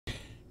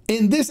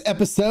In this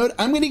episode,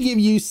 I'm going to give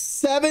you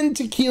 7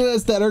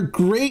 tequilas that are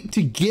great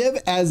to give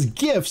as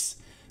gifts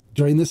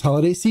during this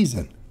holiday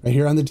season. Right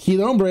here on the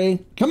Tequila Hombre,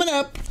 coming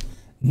up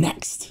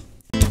next.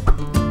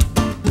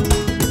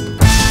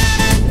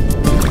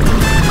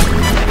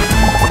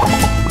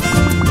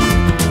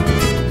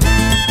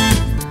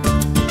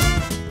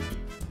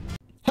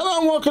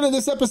 Hello and welcome to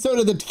this episode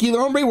of the Tequila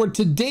Hombre, where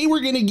today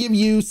we're going to give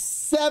you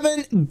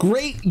 7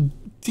 great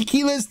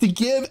tequilas to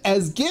give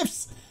as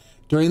gifts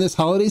during this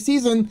holiday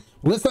season.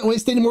 Let's not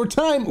waste any more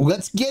time.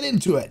 Let's get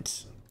into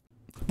it.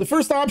 The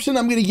first option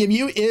I'm going to give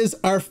you is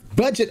our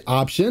budget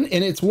option,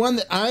 and it's one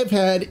that I've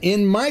had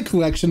in my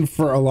collection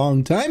for a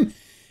long time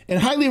and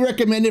highly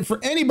recommend it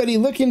for anybody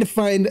looking to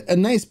find a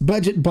nice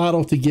budget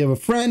bottle to give a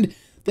friend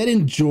that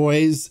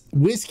enjoys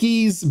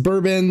whiskeys,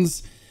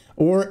 bourbons,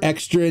 or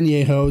extra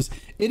añejos.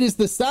 It is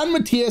the San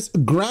Matias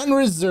Gran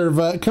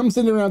Reserva. It comes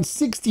in around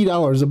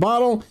 $60 a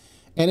bottle,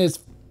 and it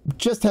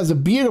just has a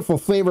beautiful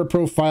flavor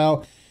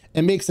profile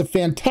and makes a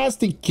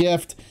fantastic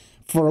gift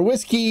for a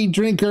whiskey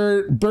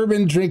drinker,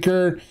 bourbon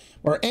drinker,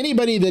 or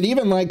anybody that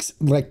even likes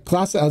like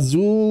Clase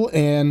Azul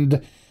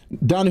and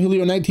Don Julio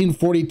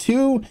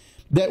 1942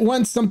 that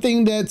wants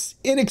something that's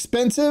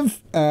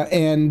inexpensive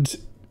and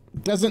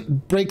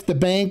doesn't break the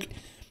bank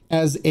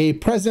as a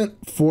present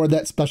for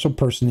that special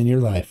person in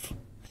your life.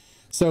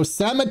 So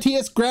San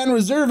Matias Gran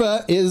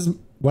Reserva is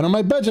one of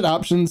my budget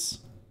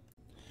options.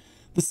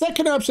 The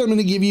second option I'm going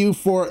to give you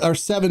for our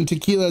 7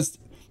 tequilas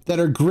that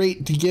are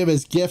great to give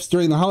as gifts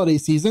during the holiday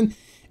season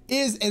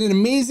is an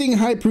amazing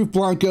high proof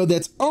Blanco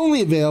that's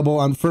only available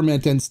on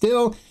Ferment and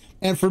Still,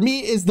 and for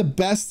me is the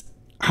best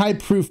high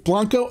proof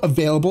Blanco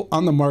available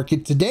on the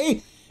market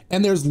today.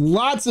 And there's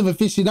lots of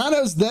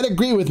aficionados that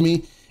agree with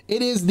me.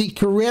 It is the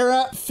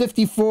Carrera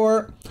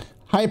 54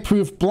 high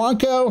proof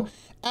Blanco.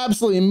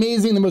 Absolutely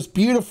amazing, the most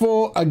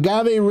beautiful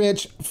agave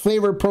rich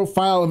flavor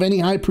profile of any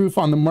high proof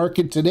on the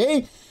market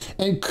today.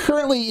 And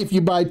currently, if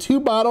you buy 2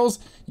 bottles,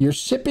 your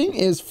shipping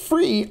is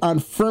free on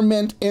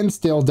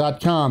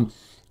fermentandstill.com.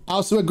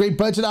 Also a great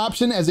budget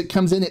option as it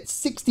comes in at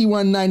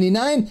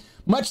 $61.99,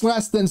 much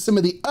less than some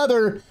of the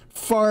other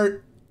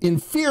far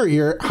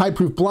inferior high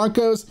proof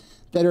Blancos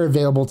that are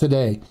available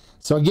today.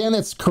 So again,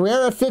 it's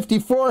Carrera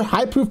 54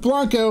 high proof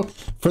Blanco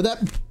for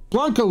that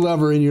Blanco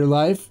lover in your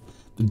life.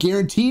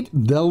 Guaranteed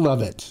they'll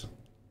love it.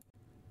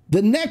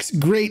 The next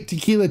great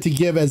tequila to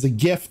give as a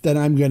gift that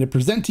I'm going to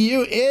present to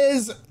you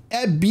is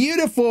a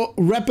beautiful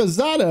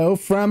reposado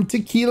from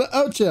Tequila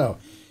Ocho.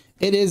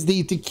 It is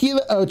the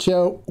Tequila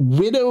Ocho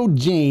Widow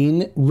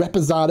Jane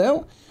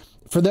Reposado.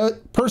 For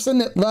the person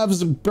that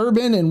loves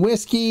bourbon and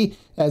whiskey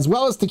as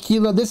well as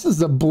tequila, this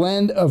is a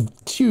blend of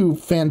 2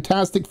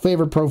 fantastic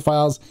flavor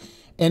profiles,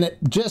 and it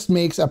just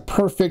makes a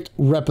perfect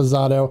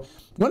reposado.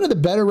 One of the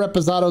better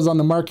reposados on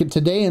the market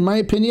today, in my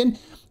opinion,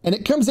 and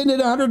it comes in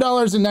at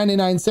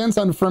 $100.99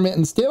 on Ferment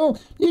and Still.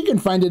 You can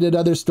find it at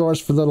other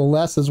stores for a little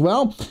less as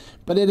well,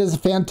 but it is a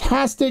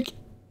fantastic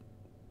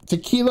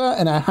tequila,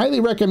 and I highly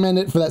recommend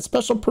it for that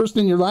special person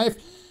in your life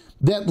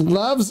that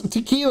loves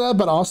tequila,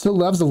 but also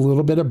loves a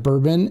little bit of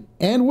bourbon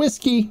and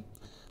whiskey.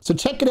 So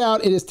check it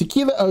out. It is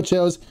Tequila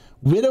Ocho's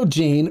Widow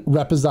Jane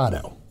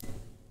Reposado.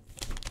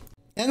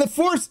 And the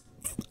fourth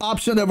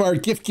option of our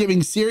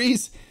gift-giving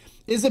series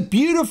is a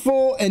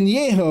beautiful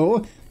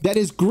añejo that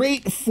is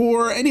great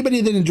for anybody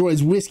that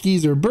enjoys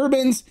whiskeys or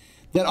bourbons,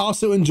 that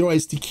also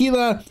enjoys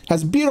tequila,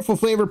 has a beautiful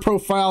flavor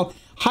profile,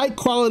 high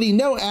quality,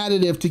 no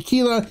additive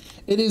tequila.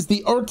 It is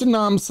the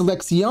Ortenam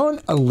Selección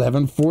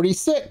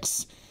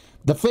 1146.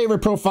 The flavor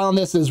profile on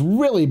this is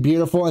really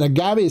beautiful, and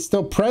agave is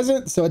still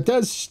present, so it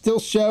does still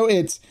show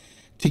its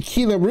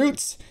tequila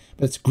roots.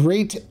 But it's a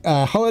great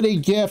holiday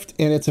gift,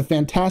 and it's a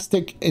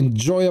fantastic,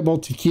 enjoyable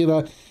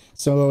tequila.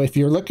 So if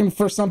you're looking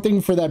for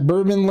something for that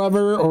bourbon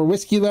lover or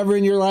whiskey lover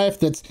in your life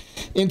that's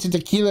into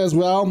tequila as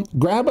well,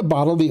 grab a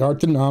bottle of the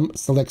Ortenam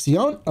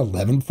Selección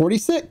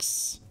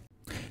 1146.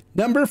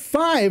 Number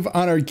 5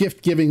 on our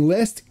gift-giving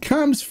list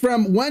comes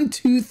from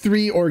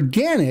 123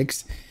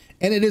 Organics,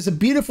 and it is a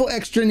beautiful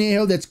extra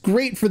añejo that's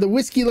great for the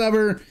whiskey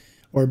lover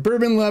or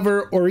bourbon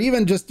lover or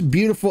even just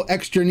beautiful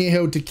extra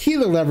añejo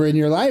tequila lover in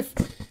your life.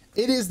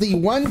 It is the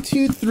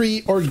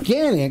 123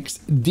 Organics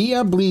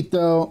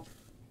Diablito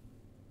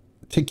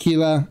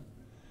Tequila.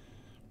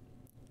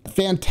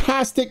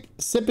 Fantastic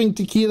sipping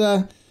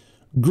tequila,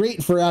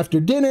 great for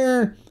after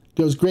dinner,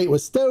 goes great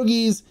with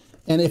stogies.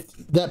 And if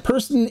that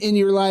person in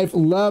your life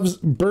loves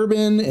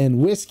bourbon and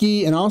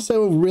whiskey and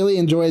also really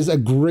enjoys a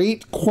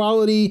great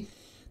quality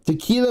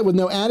tequila with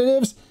no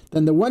additives,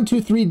 then the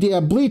 123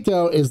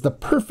 Diablito is the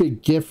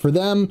perfect gift for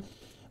them.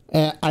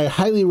 I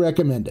highly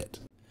recommend it.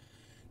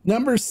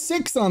 Number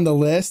 6 on the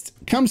list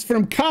comes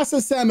from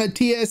Casa San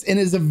Matias and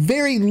is a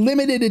very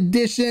limited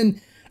edition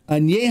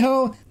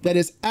añejo that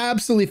is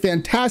absolutely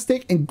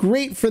fantastic and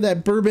great for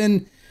that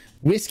bourbon,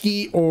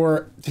 whiskey,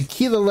 or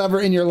tequila lover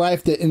in your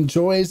life that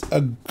enjoys a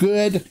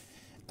good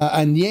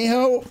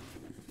añejo.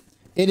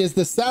 It is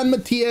the San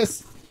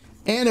Matias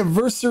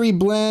Anniversary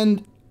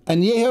Blend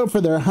añejo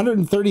for their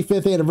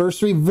 135th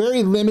anniversary.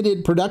 Very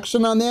limited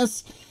production on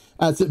this.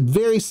 It's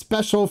very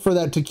special for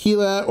that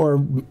tequila or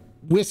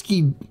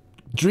whiskey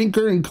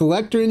drinker and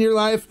collector in your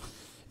life.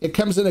 It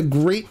comes in a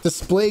great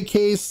display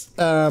case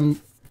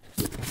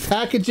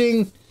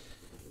packaging.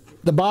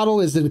 The bottle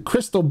is a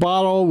crystal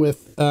bottle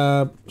with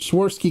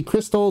Swarovski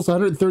crystals,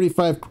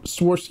 135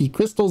 Swarovski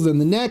crystals in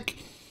the neck.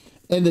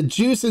 And the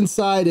juice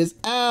inside is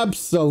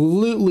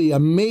absolutely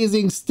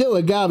amazing. Still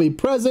agave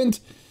present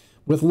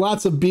with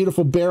lots of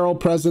beautiful barrel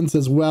presence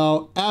as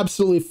well.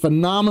 Absolutely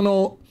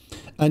phenomenal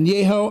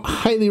añejo.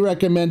 Highly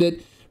recommend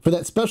it for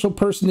that special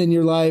person in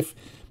your life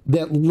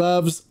that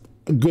loves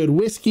a good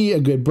whiskey, a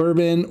good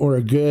bourbon, or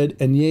a good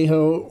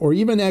añejo, or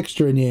even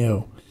extra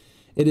añejo.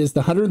 It is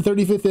the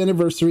 135th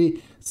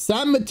anniversary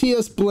San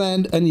Matias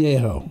Blend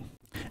Añejo.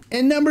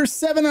 And number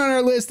 7 on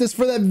our list is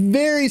for that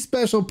very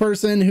special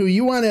person who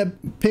you want to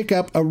pick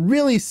up a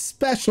really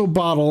special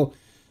bottle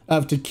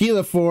of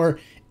tequila for.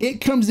 It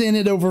comes in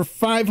at over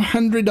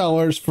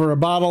 $500 for a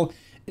bottle.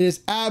 It is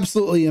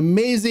absolutely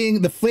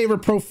amazing. The flavor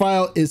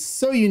profile is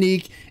so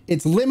unique.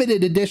 It's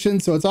limited edition,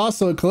 so it's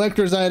also a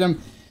collector's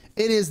item.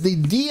 It is the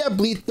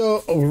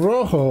Diablito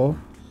Rojo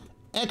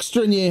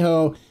Extra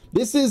Añejo.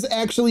 This is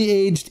actually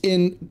aged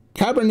in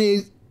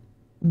Cabernet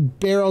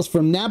barrels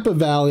from Napa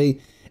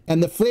Valley,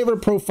 and the flavor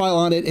profile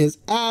on it is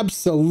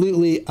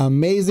absolutely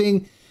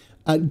amazing.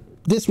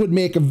 This would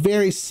make a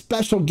very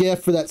special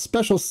gift for that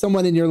special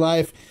someone in your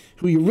life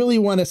who you really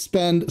want to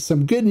spend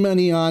some good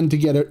money on to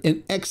get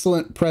an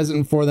excellent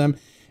present for them.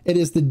 It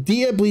is the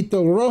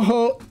Diablito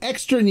Rojo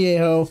Extra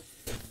Añejo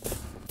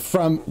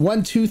from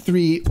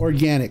 123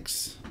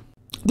 Organics.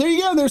 There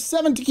you go. There's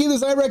 7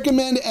 tequilas I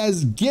recommend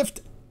as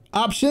gift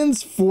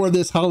options for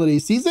this holiday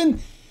season.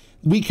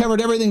 We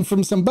covered everything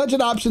from some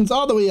budget options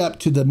all the way up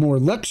to the more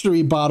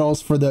luxury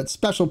bottles for that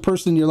special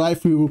person in your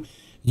life who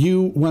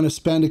you want to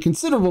spend a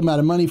considerable amount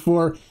of money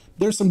for.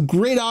 There's some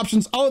great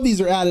options. All of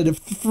these are additive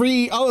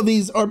free. All of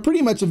these are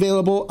pretty much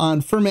available on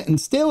Ferment and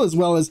Still, as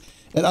well as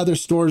at other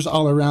stores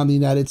all around the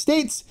United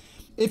States.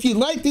 If you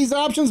like these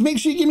options, make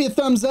sure you give me a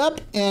thumbs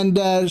up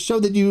and show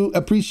that you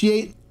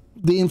appreciate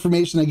the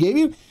information I gave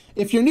you.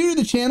 If you're new to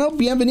the channel,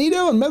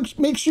 bienvenido, and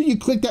make sure you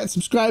click that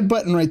subscribe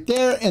button right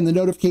there and the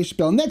notification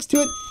bell next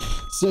to it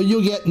so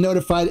you'll get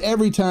notified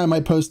every time I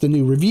post a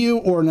new review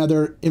or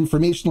another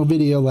informational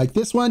video like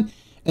this one.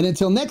 And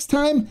until next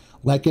time,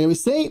 like I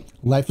always say,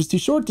 life is too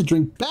short to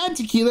drink bad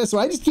tequila, so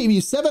I just gave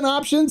you 7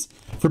 options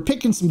for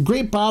picking some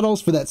great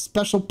bottles for that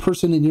special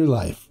person in your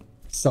life.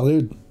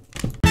 Salud.